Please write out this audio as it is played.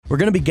We're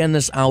going to begin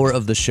this hour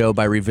of the show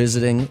by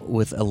revisiting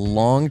with a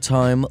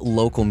longtime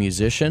local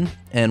musician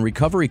and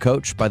recovery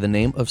coach by the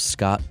name of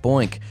Scott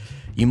Boyink.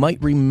 You might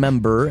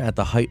remember at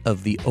the height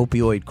of the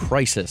opioid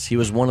crisis, he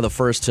was one of the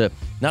first to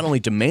not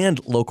only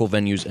demand local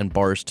venues and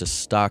bars to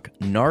stock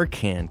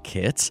Narcan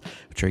kits,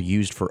 which are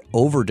used for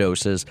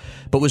overdoses,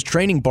 but was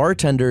training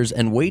bartenders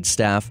and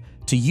waitstaff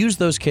to use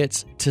those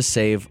kits to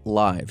save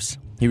lives.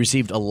 He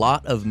received a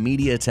lot of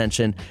media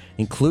attention,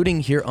 including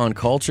here on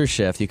Culture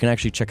Shift. You can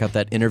actually check out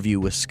that interview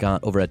with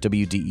Scott over at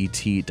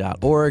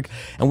WDET.org.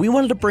 And we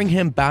wanted to bring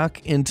him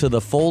back into the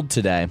fold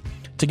today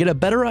to get a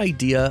better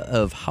idea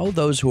of how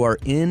those who are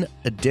in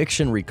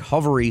addiction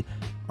recovery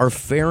are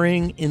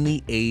faring in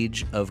the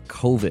age of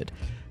COVID.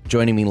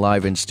 Joining me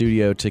live in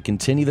studio to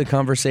continue the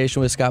conversation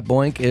with Scott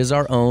Boyink is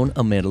our own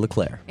Amanda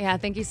LeClaire. Yeah,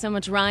 thank you so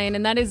much, Ryan.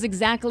 And that is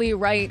exactly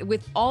right.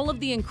 With all of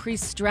the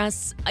increased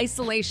stress,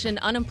 isolation,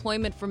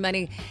 unemployment for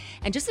many,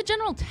 and just the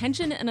general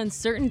tension and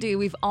uncertainty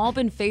we've all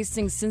been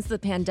facing since the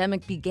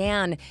pandemic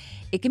began,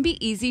 it can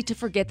be easy to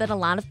forget that a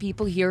lot of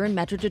people here in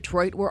Metro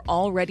Detroit were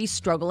already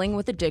struggling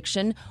with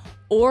addiction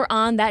or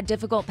on that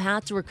difficult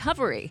path to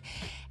recovery.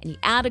 And you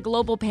add a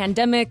global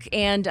pandemic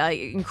and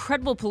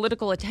incredible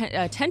political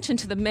attention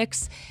to the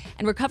mix,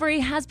 and recovery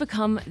has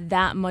become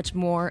that much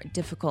more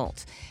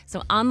difficult.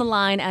 So on the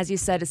line, as you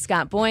said, is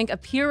Scott Boyink, a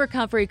peer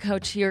recovery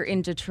coach here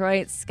in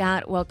Detroit.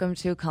 Scott, welcome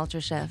to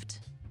Culture Shift.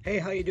 Hey,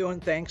 how you doing?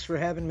 Thanks for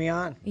having me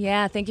on.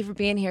 Yeah, thank you for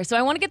being here. So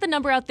I want to get the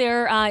number out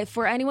there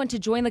for anyone to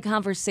join the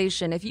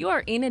conversation. If you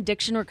are in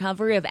addiction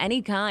recovery of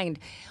any kind,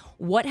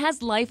 what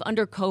has life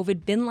under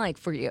COVID been like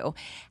for you?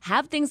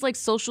 Have things like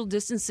social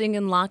distancing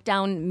and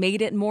lockdown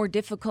made it more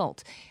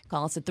difficult?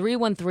 Call us at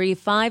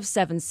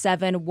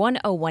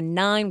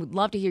 313-577-1019. We'd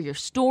love to hear your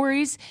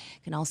stories.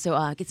 You can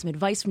also get some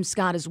advice from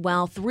Scott as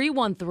well.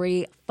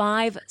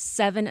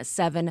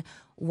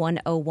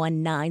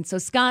 313-577-1019. So,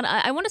 Scott,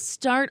 I want to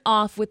start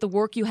off with the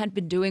work you had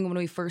been doing when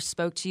we first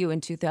spoke to you in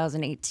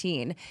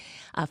 2018,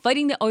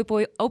 fighting the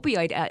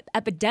opioid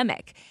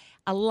epidemic.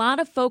 A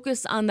lot of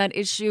focus on that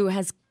issue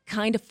has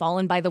kind of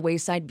fallen by the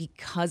wayside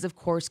because, of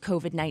course,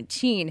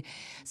 COVID-19.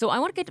 So I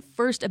want to get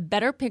first a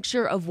better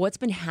picture of what's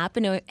been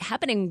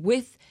happening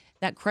with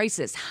that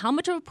crisis. How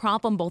much of a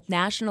problem, both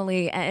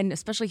nationally and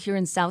especially here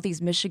in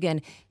Southeast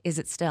Michigan, is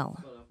it still?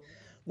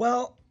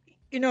 Well,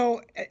 you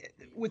know,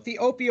 with the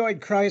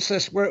opioid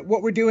crisis, what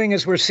we're doing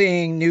is we're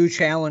seeing new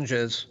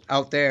challenges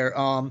out there.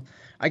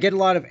 I get a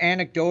lot of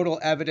anecdotal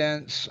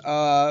evidence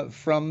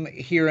from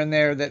here and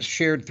there that's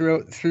shared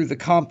through the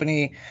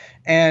company.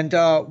 And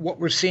what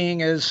we're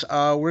seeing is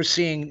we're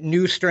seeing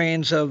new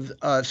strains of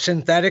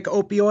synthetic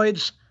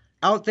opioids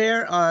out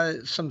there,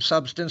 some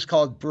substance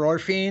called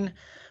morphine,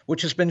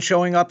 which has been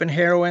showing up in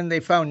heroin. They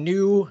found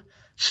new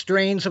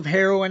strains of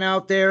heroin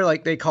out there,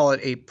 like they call it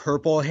a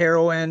purple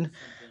heroin.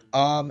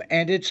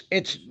 And it's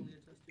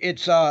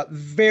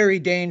very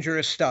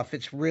dangerous stuff.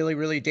 It's really,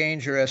 really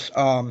dangerous.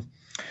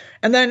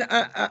 And then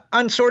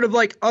on sort of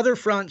like other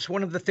fronts,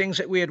 one of the things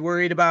that we had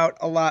worried about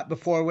a lot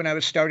before when I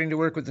was starting to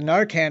work with the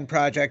Narcan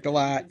Project a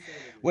lot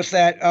was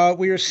that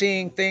we were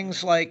seeing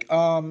things like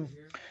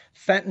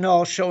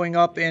fentanyl showing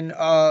up in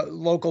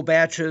local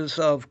batches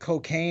of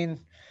cocaine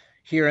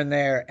here and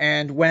there.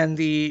 And when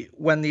the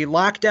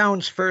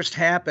lockdowns first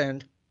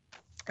happened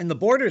and the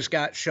borders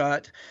got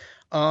shut,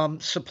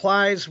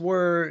 supplies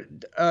were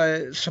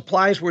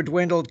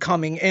dwindled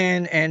coming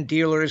in, and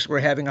dealers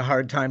were having a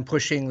hard time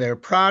pushing their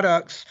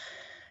products.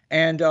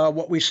 And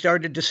what we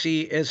started to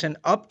see is an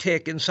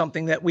uptick in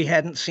something that we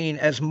hadn't seen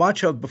as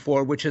much of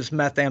before, which is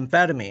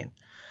methamphetamine.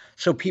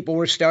 So people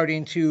were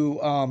starting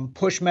to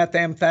push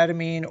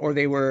methamphetamine, or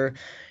they were,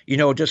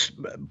 just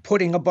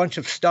putting a bunch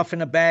of stuff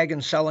in a bag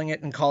and selling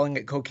it and calling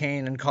it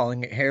cocaine and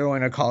calling it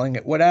heroin or calling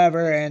it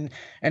whatever. And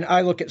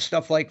I look at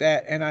stuff like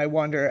that and I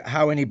wonder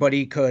how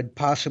anybody could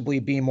possibly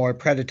be more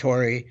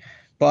predatory.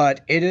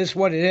 But it is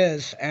what it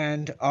is,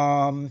 and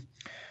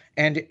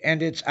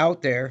it's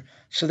out there.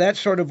 So that's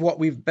sort of what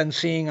we've been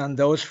seeing on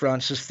those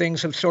fronts, is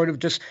things have sort of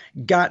just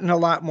gotten a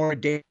lot more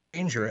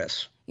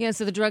dangerous. Yeah,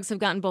 so the drugs have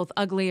gotten both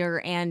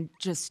uglier and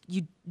just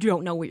you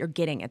don't know what you're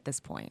getting at this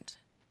point.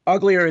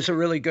 Uglier is a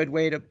really good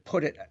way to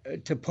put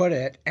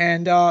it.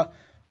 And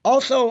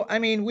also, I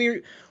mean,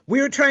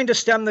 we're trying to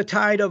stem the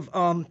tide of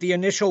the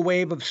initial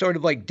wave of sort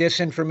of like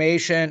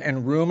disinformation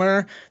and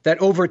rumor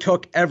that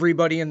overtook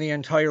everybody in the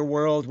entire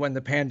world when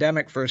the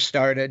pandemic first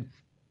started.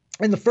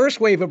 And the first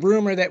wave of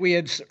rumor that we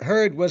had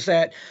heard was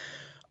that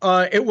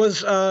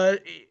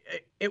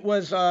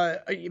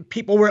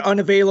people were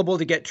unavailable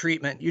to get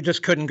treatment. You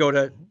just couldn't go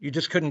to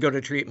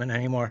treatment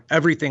anymore.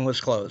 Everything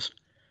was closed.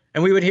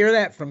 And we would hear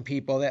that from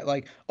people that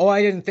like, oh,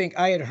 I didn't think,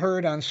 I had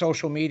heard on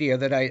social media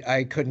that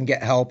I couldn't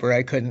get help, or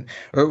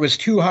it was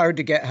too hard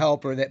to get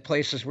help, or that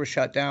places were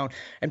shut down.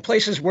 And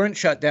places weren't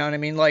shut down. I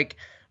mean, like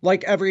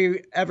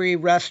every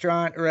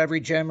restaurant or every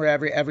gym or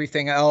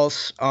everything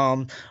else,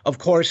 of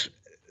course,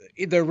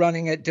 they're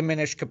running at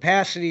diminished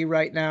capacity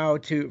right now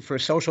for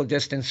social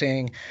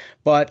distancing,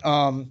 but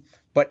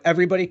but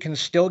everybody can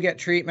still get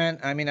treatment.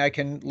 I mean, I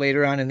can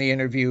later on in the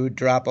interview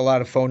drop a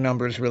lot of phone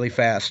numbers really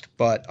fast,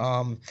 but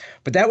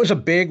that was a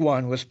big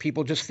one, was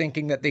people just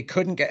thinking that they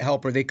couldn't get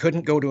help, or they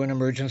couldn't go to an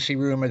emergency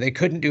room, or they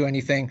couldn't do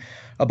anything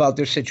about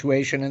their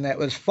situation, and that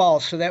was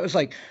false. So that was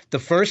like the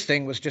first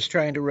thing, was just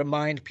trying to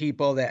remind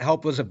people that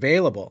help was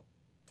available.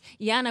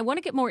 Yeah, and I want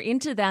to get more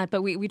into that,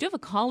 but we do have a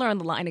caller on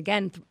the line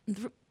again.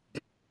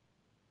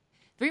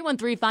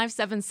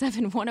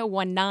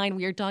 313-577-1019.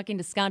 We are talking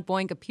to Scott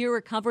Boyink, a peer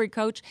recovery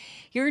coach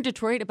here in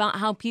Detroit, about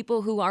how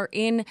people who are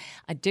in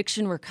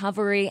addiction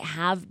recovery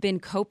have been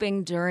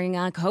coping during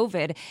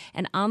COVID.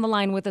 And on the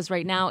line with us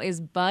right now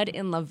is Bud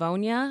in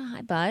Livonia.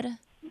 Hi, Bud.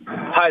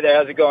 Hi there.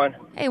 How's it going?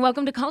 Hey,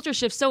 welcome to Culture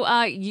Shift.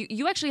 So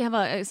you actually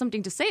have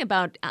something to say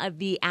about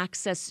the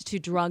access to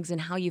drugs and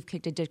how you've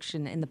kicked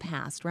addiction in the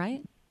past,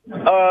 right?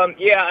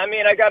 Yeah, I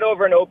mean, I got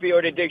over an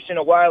opioid addiction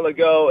a while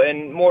ago,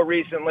 and more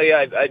recently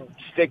I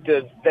stick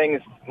to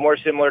things more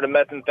similar to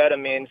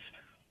methamphetamines.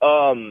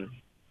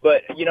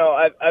 But you know,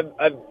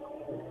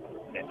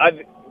 I've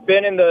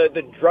been in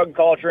the drug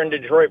culture in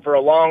Detroit for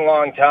a long,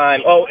 long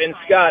time. Oh, and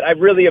Scott, I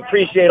really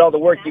appreciate all the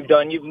work you've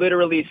done. You've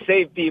literally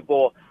saved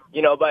people,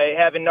 you know, by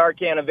having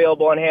Narcan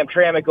available on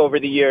Hamtramck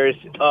over the years.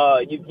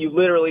 You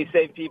literally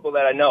saved people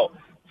that I know.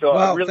 So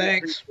Well, I really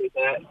thanks. appreciate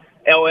that.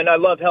 Oh, and I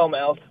love Helm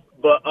Health.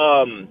 But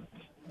all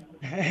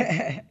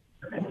I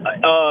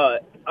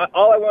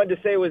wanted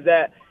to say was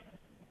that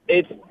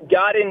it's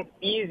gotten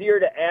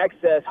easier to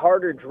access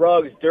harder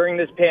drugs during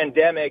this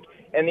pandemic,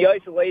 and the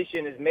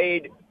isolation has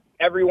made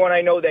everyone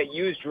I know that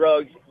use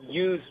drugs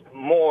use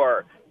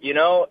more, you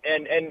know,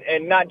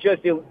 and not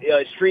just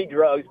street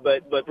drugs,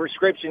 but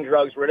prescription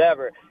drugs,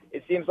 whatever.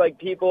 It seems like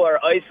people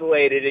are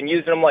isolated and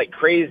using them like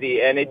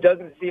crazy, and it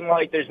doesn't seem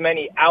like there's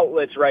many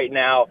outlets right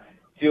now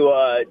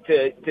to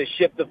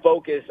shift the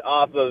focus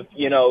off of,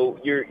 you know,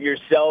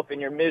 yourself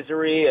and your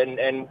misery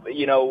and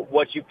you know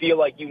what you feel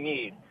like you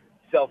need,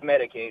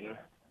 self-medicating.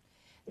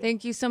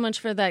 Thank you so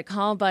much for that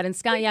call, Bud. And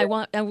Scott, yeah,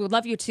 I would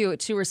love you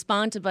to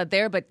respond to Bud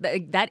there, but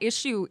that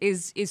issue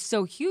is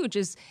so huge,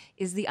 is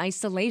the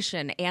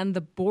isolation and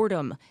the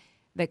boredom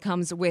that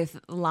comes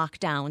with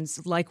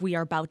lockdowns, like we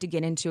are about to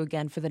get into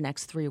again for the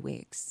next 3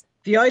 weeks.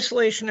 The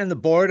isolation and the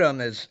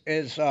boredom is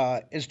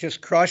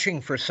just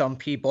crushing for some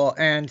people.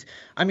 And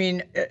I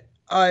mean,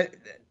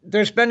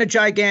 there's been a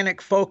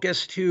gigantic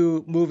focus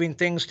to moving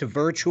things to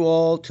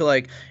virtual, to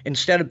like,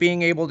 instead of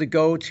being able to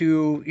go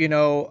to, you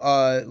know,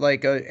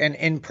 like an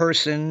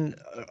in-person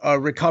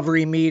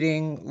recovery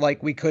meeting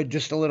like we could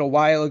just a little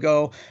while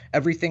ago,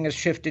 everything has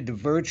shifted to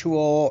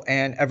virtual,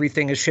 and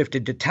everything has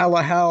shifted to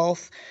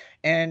telehealth.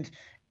 And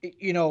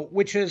you know,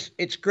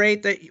 it's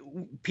great that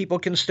people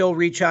can still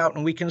reach out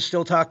and we can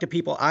still talk to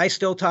people. I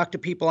still talk to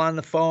people on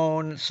the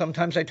phone.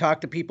 Sometimes I talk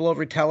to people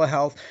over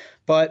telehealth,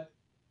 but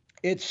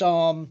it's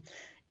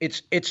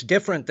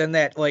different than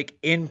that, like,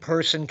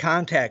 in-person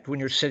contact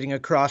when you're sitting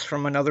across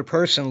from another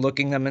person,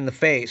 looking them in the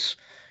face,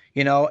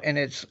 you know, and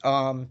it's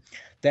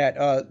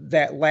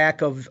that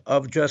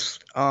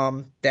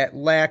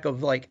lack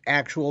of like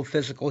actual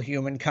physical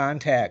human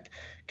contact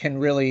can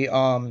really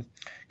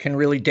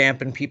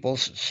dampen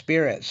people's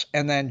spirits.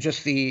 And then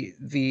just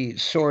the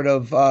sort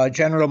of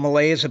general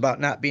malaise about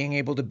not being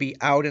able to be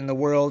out in the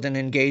world and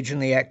engage in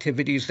the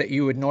activities that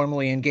you would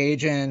normally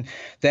engage in,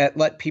 that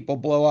let people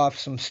blow off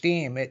some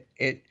steam.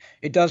 It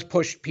does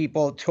push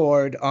people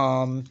toward,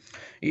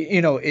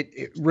 you know,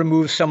 it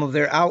removes some of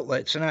their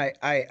outlets. And I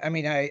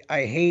mean, I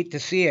hate to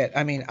see it.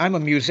 I mean, I'm a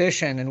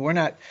musician, and we're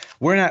not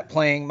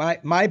playing.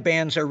 My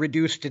bands are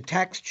reduced to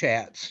text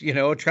chats, you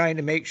know, trying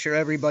to make sure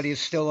everybody's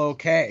still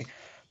okay.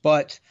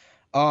 But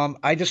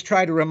I just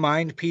try to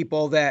remind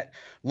people that,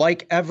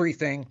 like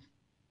everything,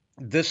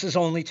 this is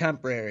only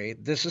temporary.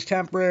 This is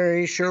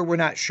temporary. Sure, we're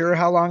not sure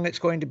how long it's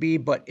going to be,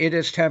 but it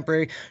is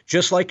temporary.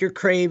 Just like your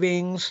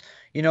cravings,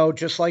 you know,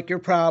 just like your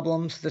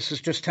problems, this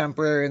is just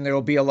temporary, and there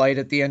will be a light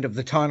at the end of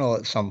the tunnel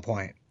at some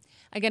point.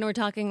 Again, we're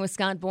talking with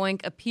Scott Boyink,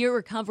 a peer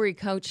recovery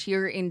coach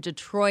here in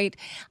Detroit.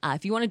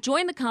 If you want to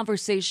join the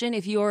conversation,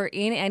 if you're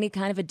in any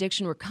kind of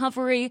addiction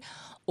recovery,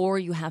 or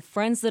you have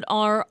friends that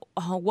are,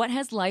 what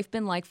has life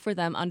been like for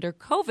them under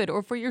COVID?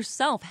 Or for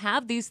yourself,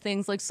 have these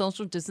things like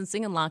social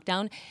distancing and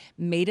lockdown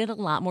made it a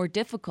lot more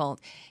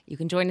difficult? You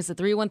can join us at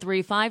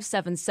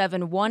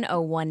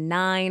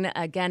 313-577-1019.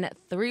 Again,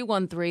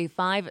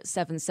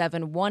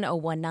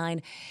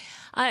 313-577-1019.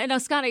 Now,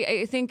 Scott,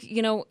 I think,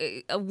 you know,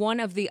 one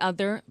of the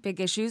other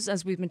big issues,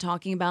 as we've been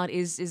talking about,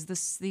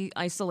 is the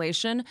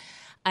isolation.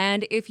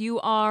 And if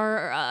you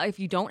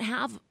don't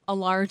have a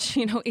large,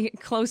 you know,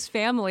 close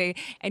family,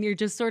 and you're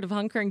just sort of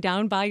hunkering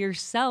down by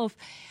yourself,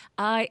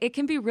 it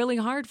can be really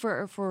hard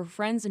for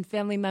friends and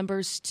family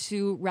members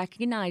to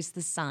recognize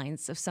the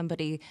signs of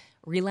somebody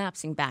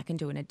relapsing back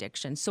into an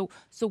addiction. So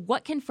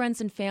what can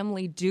friends and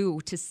family do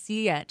to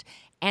see it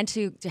and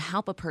to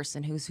help a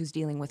person who's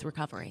dealing with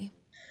recovery?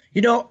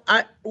 You know,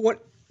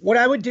 what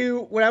I would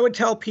do, what I would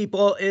tell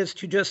people is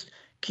to just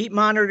keep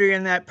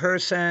monitoring that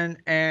person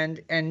and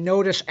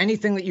notice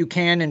anything that you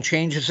can and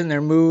changes in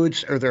their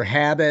moods or their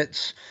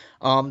habits,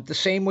 the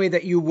same way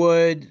that you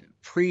would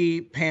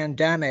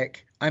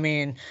pre-pandemic, I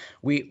mean,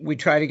 we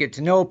try to get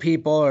to know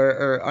people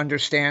or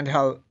understand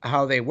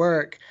how they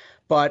work,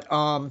 but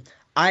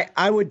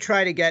I would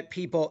try to get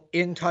people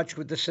in touch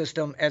with the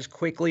system as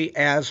quickly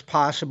as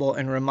possible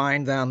and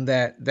remind them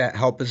that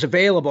help is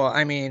available.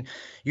 I mean,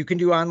 you can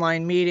do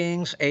online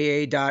meetings.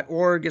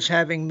 AA.org is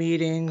having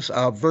meetings.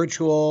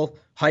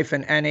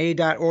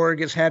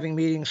 Virtual-NA.org is having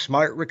meetings.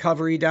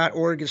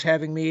 SmartRecovery.org is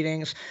having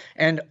meetings.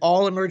 And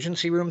all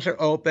emergency rooms are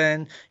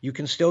open. You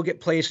can still get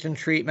placed in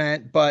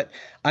treatment. But,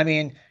 I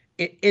mean,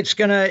 it's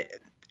going to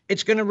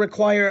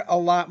require a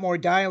lot more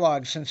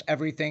dialogue since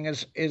everything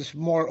is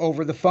more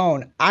over the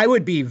phone. I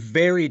would be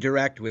very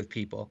direct with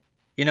people.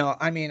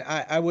 I mean,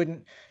 I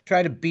wouldn't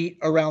try to beat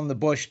around the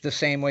bush the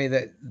same way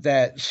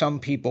that some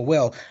people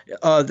will.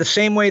 The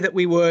same way that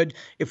we would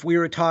if we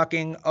were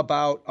talking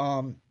about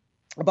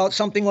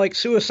something like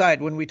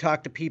suicide, when we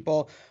talk to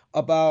people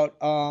about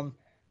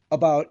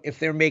if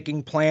they're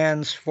making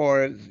plans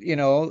for,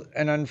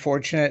 an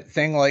unfortunate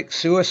thing like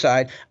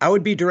suicide. I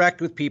would be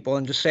direct with people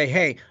and just say,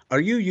 hey, are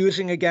you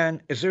using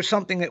again? Is there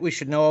something that we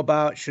should know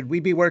about? Should we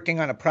be working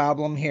on a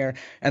problem here?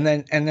 And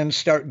then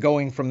start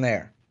going from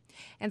there.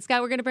 And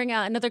Scott, we're going to bring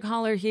out another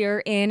caller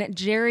here in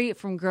Jerry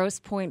from Grosse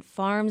Pointe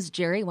Farms.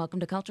 Jerry, welcome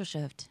to Culture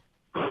Shift.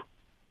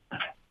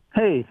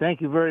 Hey,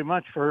 thank you very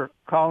much for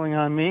calling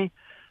on me.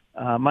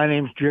 My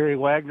name's Jerry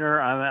Wagner.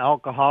 I'm an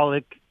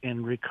alcoholic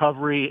in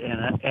recovery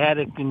and an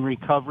addict in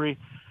recovery.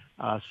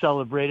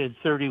 Celebrated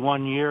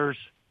 31 years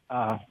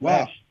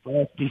last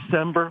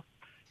December.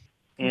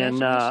 And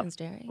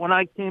Jerry. When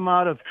I came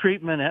out of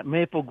treatment at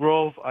Maple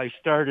Grove, I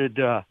started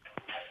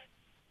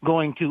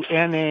going to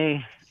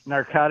NA,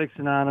 Narcotics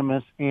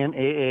Anonymous, and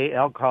AA,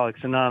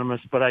 Alcoholics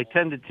Anonymous, but I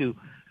tended to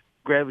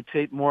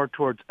gravitate more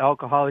towards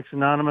Alcoholics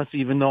Anonymous,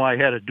 even though I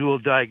had a dual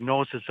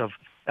diagnosis of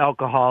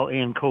alcohol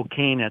and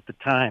cocaine at the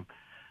time.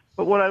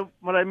 But what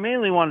I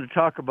mainly wanted to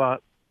talk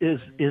about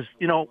is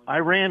I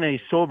ran a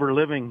sober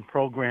living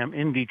program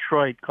in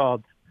Detroit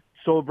called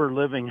Sober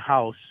Living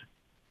House,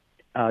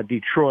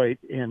 Detroit,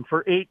 and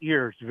for 8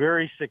 years,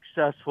 very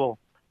successful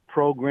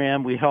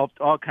program. We helped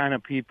all kind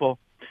of people.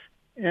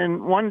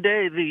 And one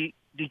day the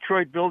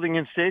Detroit Building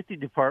and Safety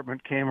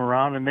Department came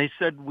around and they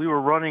said we were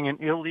running an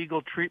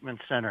illegal treatment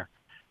center.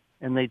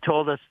 And they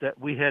told us that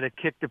we had to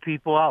kick the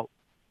people out.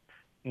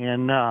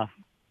 And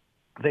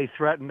they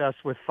threatened us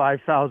with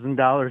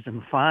 $5,000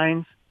 in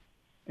fines.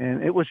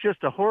 And it was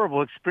just a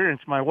horrible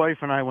experience. My wife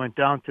and I went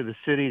down to the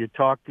city to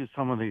talk to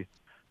some of the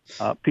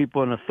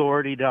people in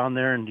authority down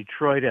there in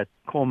Detroit at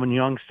Coleman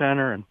Young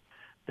Center, and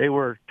they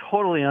were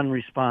totally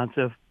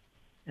unresponsive.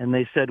 And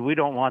they said, we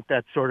don't want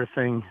that sort of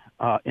thing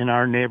in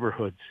our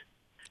neighborhoods.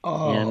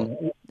 Oh,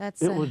 and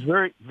it was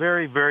very,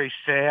 very, very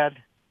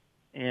sad.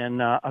 And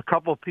a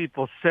couple of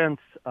people since,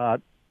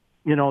 that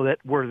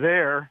were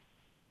there,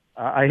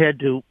 I had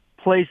to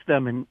place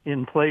them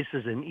in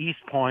places in East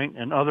Point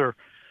and other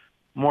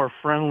more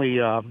friendly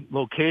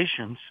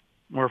locations,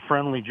 more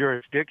friendly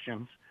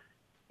jurisdictions.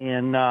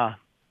 And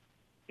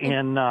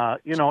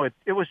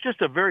it was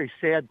just a very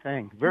sad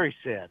thing, very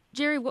sad.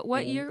 Jerry,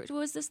 what year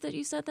was this that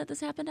you said that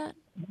this happened at?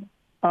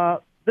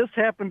 This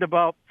happened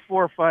about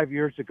 4 or 5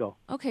 years ago.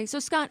 Okay, so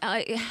Scott,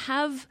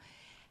 has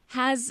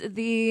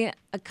the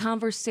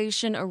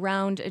conversation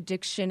around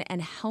addiction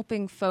and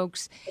helping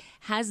folks,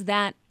 has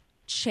that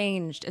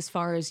changed as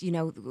far as,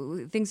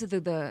 things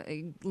that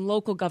the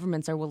local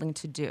governments are willing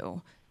to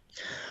do?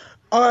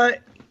 I'm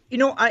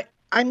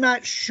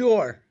not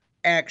sure,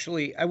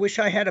 actually. I wish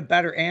I had a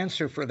better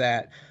answer for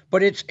that.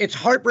 But it's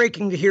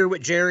heartbreaking to hear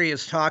what Jerry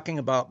is talking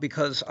about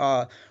because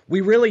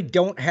we really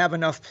don't have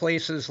enough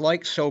places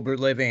like sober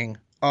living.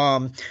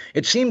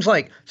 It seems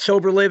like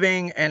sober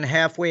living and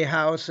halfway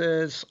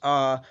houses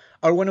are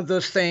one of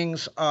those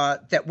things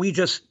that we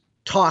just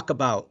talk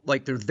about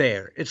like they're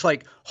there. It's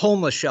like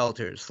homeless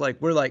shelters.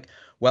 Like we're like,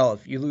 well,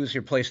 if you lose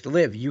your place to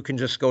live, you can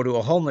just go to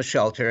a homeless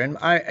shelter. And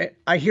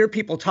I hear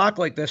people talk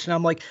like this, and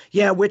I'm like,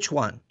 yeah, which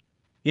one,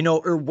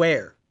 or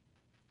where?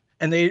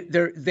 And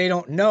they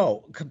don't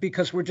know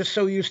because we're just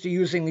so used to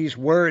using these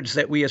words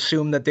that we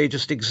assume that they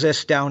just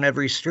exist down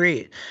every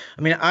street.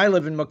 I mean, I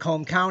live in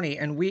Macomb County,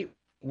 and we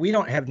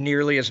don't have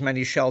nearly as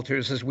many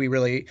shelters as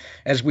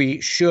we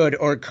should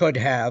or could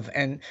have.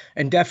 And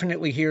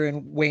definitely here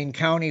in Wayne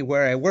County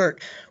where I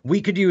work,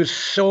 we could use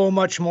so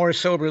much more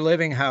sober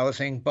living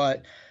housing.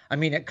 But I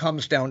mean, it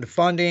comes down to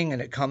funding,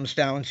 and it comes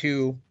down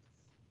to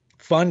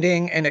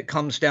funding, and it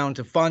comes down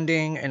to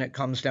funding, and it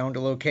comes down to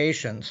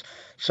locations.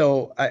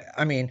 So,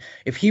 I mean,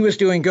 if he was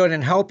doing good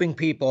and helping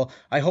people,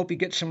 I hope he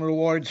gets some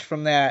rewards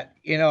from that,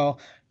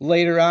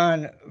 later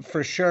on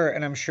for sure.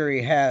 And I'm sure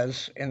he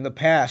has in the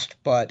past,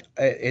 but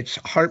it's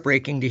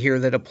heartbreaking to hear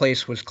that a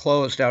place was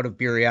closed out of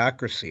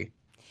bureaucracy.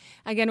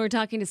 Again, we're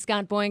talking to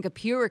Scott Boyink, a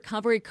peer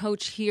recovery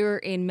coach here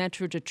in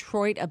Metro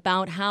Detroit,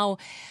 about how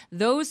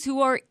those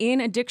who are in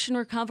addiction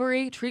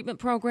recovery treatment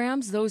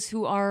programs, those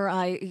who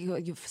are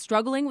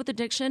struggling with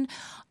addiction,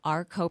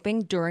 are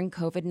coping during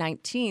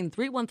COVID-19.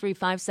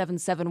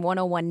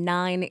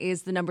 313-577-1019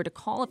 is the number to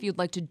call if you'd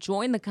like to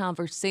join the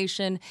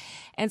conversation.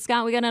 And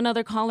Scott, we got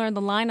another caller on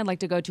the line. I'd like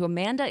to go to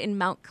Amanda in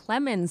Mount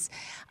Clemens.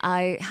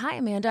 Hi,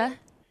 Amanda.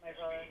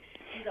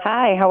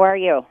 Hi, how are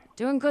you?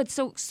 Doing good.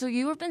 So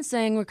you have been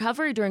saying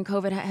recovery during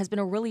COVID has been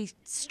a really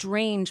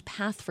strange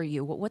path for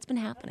you. What's been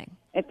happening?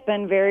 It's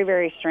been very,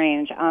 very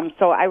strange.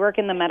 So I work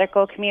in the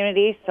medical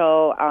community,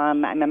 so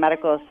I'm a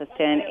medical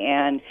assistant,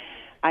 and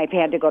I've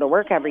had to go to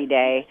work every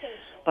day.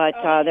 But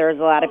there's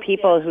a lot of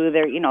people who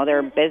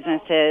their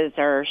businesses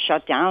are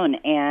shut down,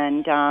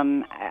 and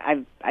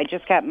I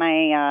just got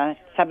my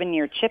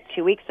 7-year chip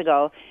 2 weeks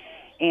ago,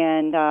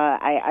 and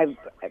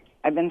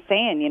I've been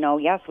saying,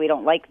 yes, we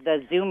don't like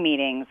the Zoom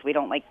meetings, we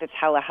don't like the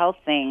telehealth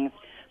things,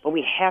 but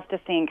we have to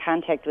stay in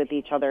contact with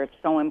each other. It's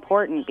so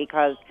important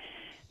because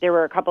there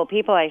were a couple of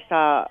people I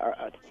saw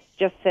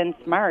just since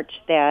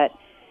March that,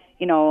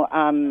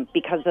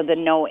 because of the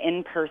no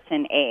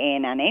in-person AA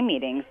and NA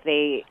meetings,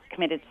 they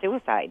committed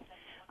suicide.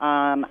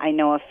 I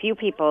know a few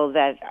people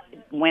that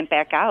went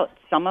back out.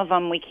 Some of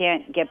them we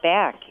can't get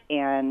back,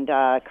 and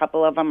a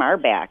couple of them are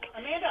back.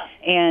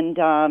 And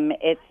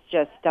it's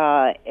just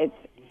the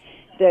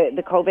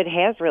COVID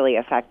has really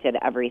affected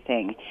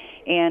everything.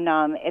 And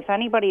if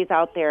anybody's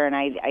out there, and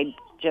I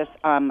just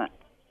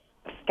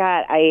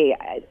Scott,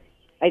 I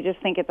just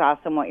think it's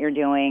awesome what you're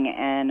doing,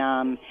 and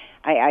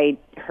I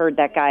heard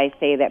that guy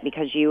say that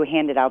because you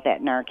handed out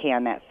that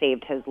Narcan that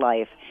saved his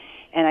life,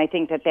 and I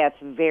think that that's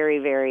very,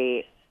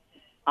 very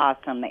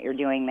awesome that you're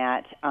doing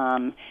that.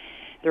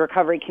 The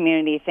recovery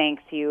community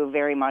thanks you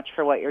very much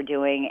for what you're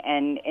doing,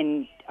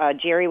 and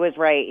Jerry was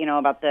right,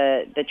 about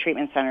the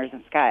treatment centers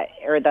and Scott,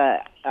 or the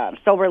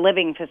sober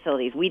living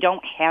facilities. We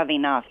don't have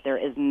enough. There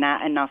is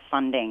not enough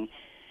funding.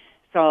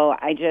 So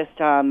I just,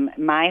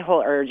 my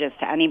whole urge is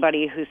to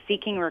anybody who's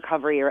seeking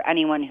recovery or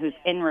anyone who's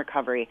in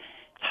recovery,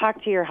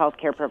 talk to your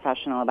healthcare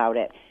professional about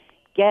it.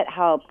 Get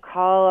help.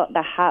 Call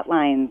the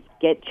hotlines.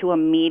 Get to a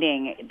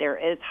meeting. There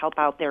is help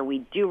out there.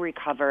 We do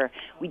recover.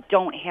 We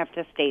don't have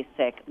to stay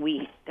sick.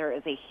 There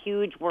is a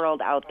huge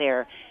world out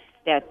there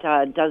that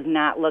does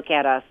not look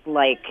at us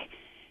like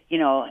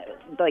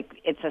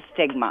it's a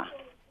stigma.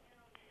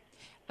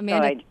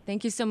 Amanda,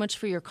 thank you so much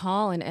for your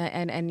call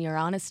and your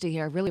honesty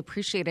here. I really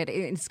appreciate it.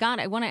 And Scott,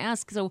 I want to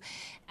ask, so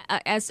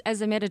as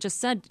Amanda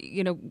just said,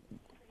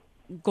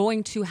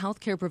 going to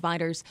healthcare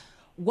providers,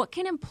 what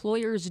can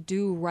employers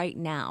do right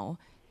now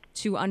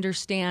to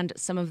understand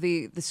some of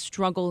the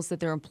struggles that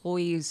their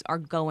employees are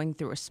going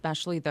through,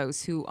 especially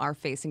those who are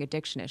facing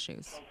addiction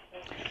issues?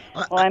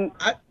 Go ahead,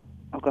 Scott.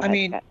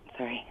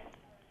 Sorry.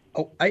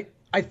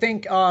 I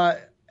think,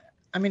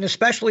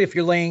 especially if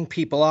you're laying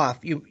people off,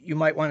 you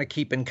might want to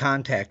keep in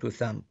contact with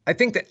them. I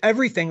think that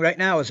everything right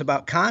now is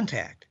about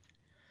contact.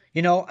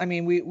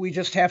 We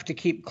just have to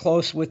keep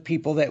close with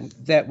people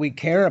that we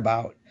care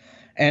about.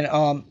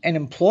 And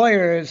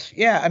employers,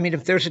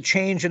 if there's a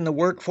change in the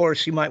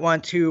workforce, you might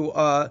want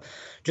to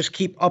just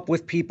keep up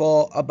with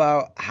people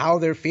about how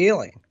they're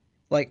feeling.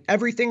 Like,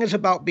 everything is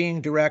about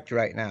being direct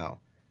right now.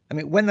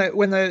 When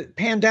the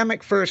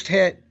pandemic first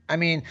hit,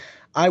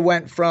 I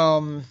went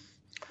from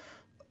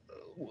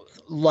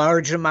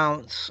large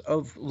amounts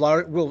of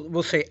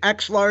we'll say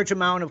X large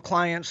amount of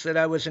clients that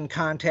I was in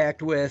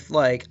contact with,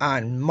 like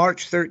on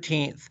March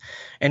 13th,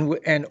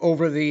 and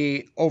over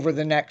the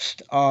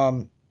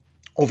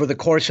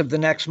course of the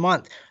next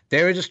month,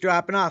 they were just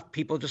dropping off.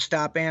 People just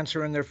stop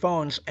answering their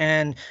phones,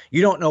 and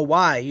you don't know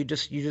why. You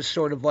just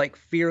sort of like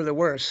fear the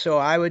worst. So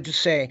I would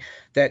just say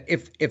that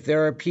if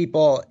there are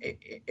people,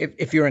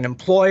 if you're an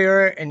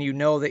employer and you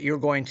know that you're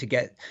going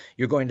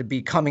to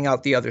be coming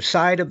out the other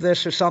side of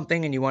this or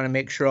something, and you want to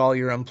make sure all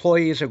your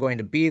employees are going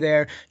to be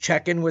there,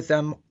 check in with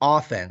them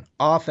often,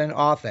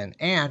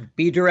 and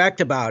be direct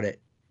about it.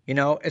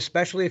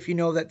 Especially if you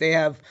know that they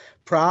have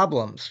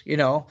problems.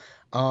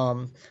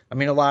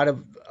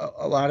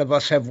 A lot of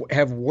us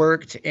have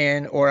worked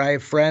in, or I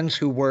have friends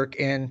who work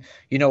in,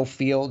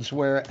 fields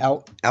where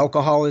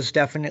alcohol is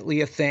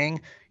definitely a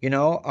thing.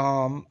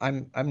 I'm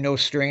no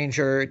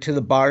stranger to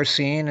the bar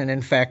scene, and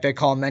in fact, I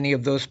call many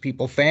of those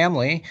people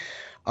family.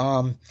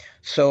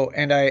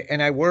 And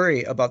I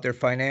worry about their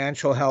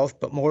financial health,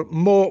 but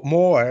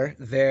more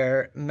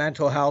their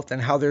mental health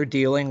and how they're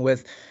dealing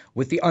with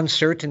the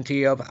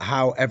uncertainty of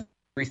how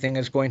everything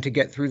is going to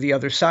get through the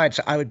other side.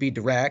 So I would be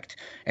direct,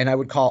 and I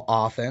would call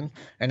often,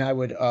 and I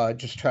would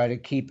just try to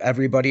keep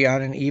everybody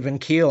on an even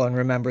keel and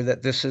remember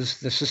that this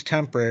is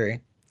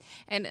temporary.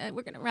 And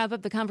we're going to wrap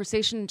up the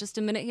conversation in just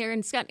a minute here.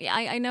 And Scott,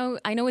 I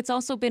know it's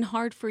also been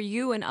hard for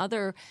you and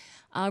other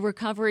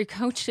recovery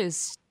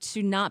coaches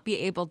to not be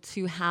able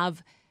to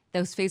have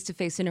those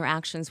face-to-face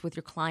interactions with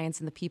your clients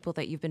and the people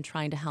that you've been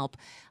trying to help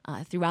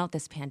throughout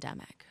this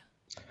pandemic.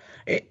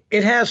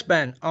 It has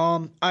been.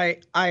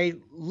 I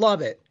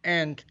love it,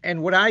 and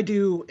what I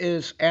do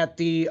is at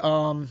the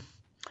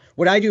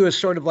what I do is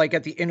sort of like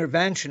at the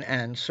intervention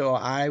end. So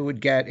I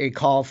would get a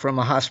call from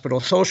a hospital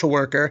social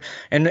worker,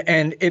 and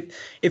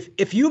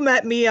if you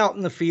met me out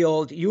in the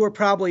field, you were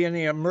probably in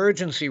the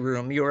emergency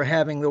room. You were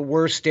having the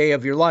worst day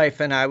of your life,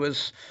 and I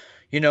was,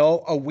 a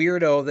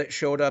weirdo that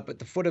showed up at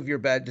the foot of your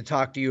bed to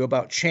talk to you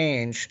about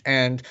change,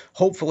 and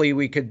hopefully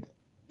we could,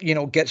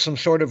 get some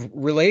sort of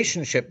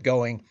relationship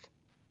going.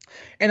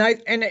 And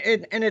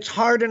it's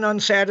hard and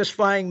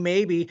unsatisfying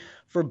maybe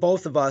for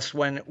both of us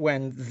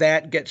when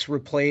that gets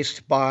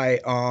replaced by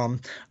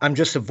I'm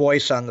just a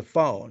voice on the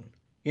phone,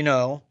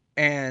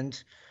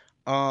 and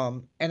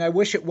I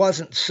wish it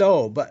wasn't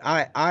so, but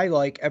I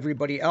like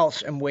everybody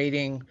else am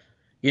waiting,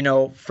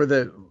 for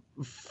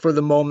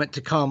the moment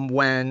to come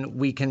when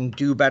we can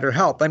do better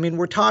help. I mean,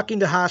 we're talking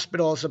to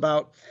hospitals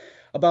about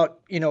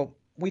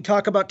we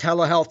talk about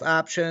telehealth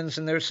options,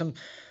 and there's some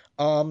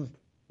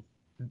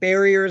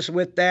barriers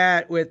with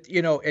that, with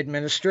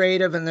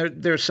administrative, and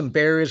there's some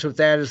barriers with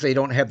that as they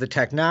don't have the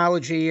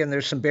technology, and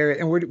there's some barriers,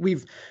 and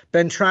we've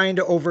been trying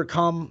to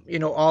overcome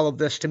all of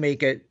this to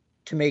make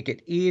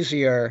it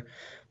easier.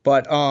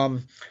 But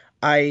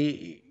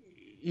I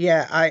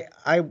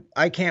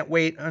can't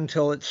wait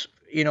until it's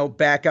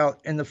back out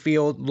in the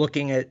field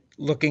looking at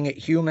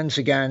humans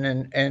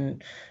again,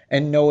 and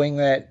knowing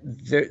that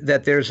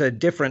there's a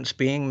difference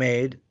being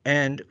made.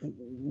 And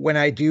when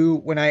I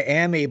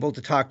am able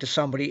to talk to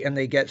somebody and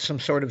they get some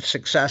sort of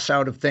success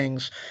out of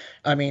things,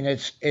 I mean,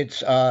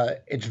 it's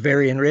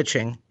very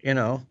enriching,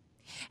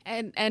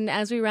 And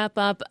as we wrap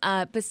up,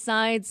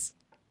 besides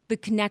the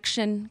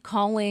connection,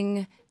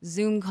 calling,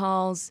 Zoom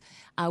calls,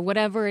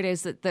 whatever it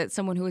is that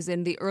someone who is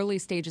in the early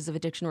stages of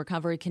addiction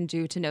recovery can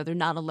do to know they're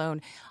not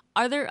alone,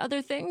 are there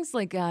other things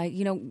like,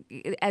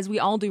 as we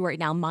all do right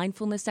now,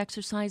 mindfulness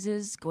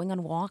exercises, going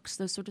on walks,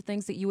 those sort of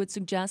things that you would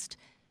suggest?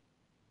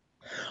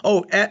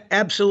 Oh,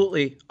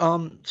 absolutely.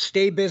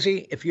 Stay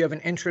busy. If you have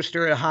an interest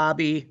or a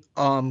hobby,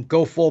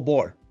 go full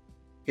bore.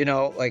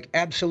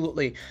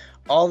 Absolutely.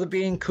 All the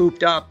being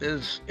cooped up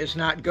is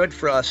not good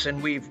for us,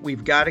 and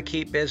we've got to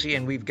keep busy,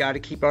 and we've got to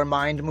keep our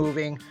mind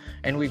moving,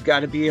 and we've got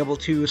to be able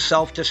to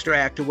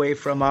self-distract away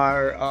from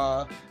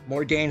our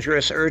more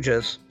dangerous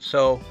urges.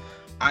 So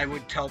I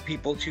would tell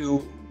people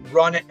to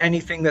run at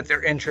anything that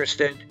they're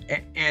interested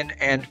in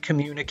and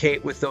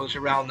communicate with those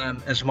around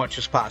them as much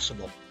as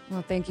possible.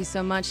 Well, thank you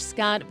so much,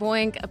 Scott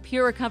Boyink, a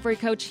peer recovery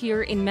coach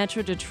here in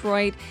Metro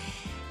Detroit.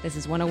 This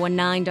is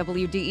 101.9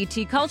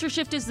 WDET. Culture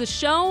Shift is the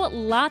show.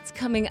 Lots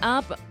coming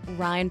up.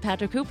 Ryan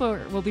Patrick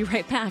Cooper will be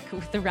right back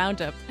with the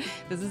roundup.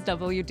 This is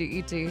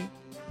WDET.